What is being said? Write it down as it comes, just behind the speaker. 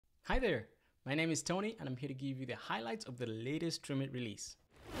Hi there, my name is Tony and I'm here to give you the highlights of the latest Streamlit release.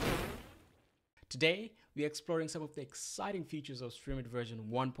 Today, we are exploring some of the exciting features of Streamlit version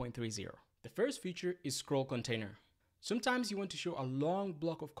 1.30. The first feature is Scroll Container. Sometimes you want to show a long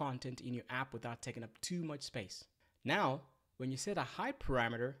block of content in your app without taking up too much space. Now, when you set a height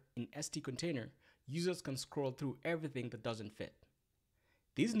parameter in ST Container, users can scroll through everything that doesn't fit.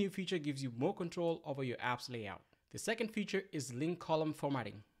 This new feature gives you more control over your app's layout. The second feature is link column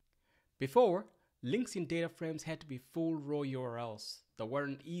formatting. Before, links in data frames had to be full row URLs that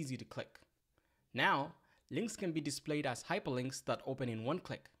weren't easy to click. Now, links can be displayed as hyperlinks that open in one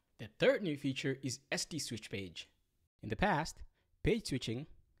click. The third new feature is ST Switch Page. In the past, page switching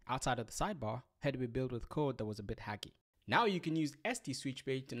outside of the sidebar had to be built with code that was a bit hacky. Now you can use ST Switch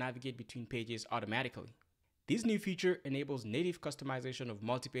Page to navigate between pages automatically. This new feature enables native customization of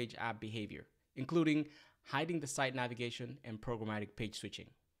multi-page app behavior, including hiding the site navigation and programmatic page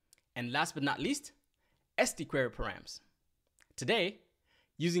switching. And last but not least, ST query params. Today,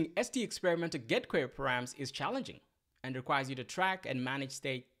 using ST experiment to get query params is challenging and requires you to track and manage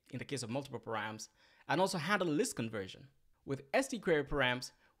state in the case of multiple params and also handle list conversion. With ST query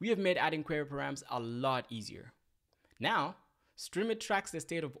params, we have made adding query params a lot easier. Now, Streamlit tracks the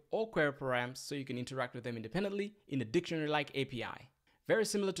state of all query params so you can interact with them independently in a dictionary-like API, very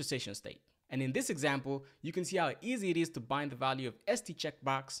similar to session state. And in this example, you can see how easy it is to bind the value of ST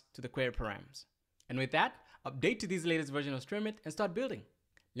checkbox to the query params. And with that, update to this latest version of Streamlit and start building.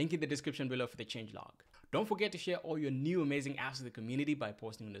 Link in the description below for the changelog. Don't forget to share all your new amazing apps with the community by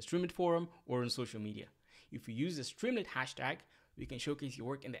posting on the Streamlit forum or on social media. If you use the Streamlit hashtag, we can showcase your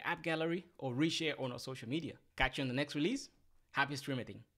work in the app gallery or reshare on our social media. Catch you on the next release. Happy Streamlit-ing.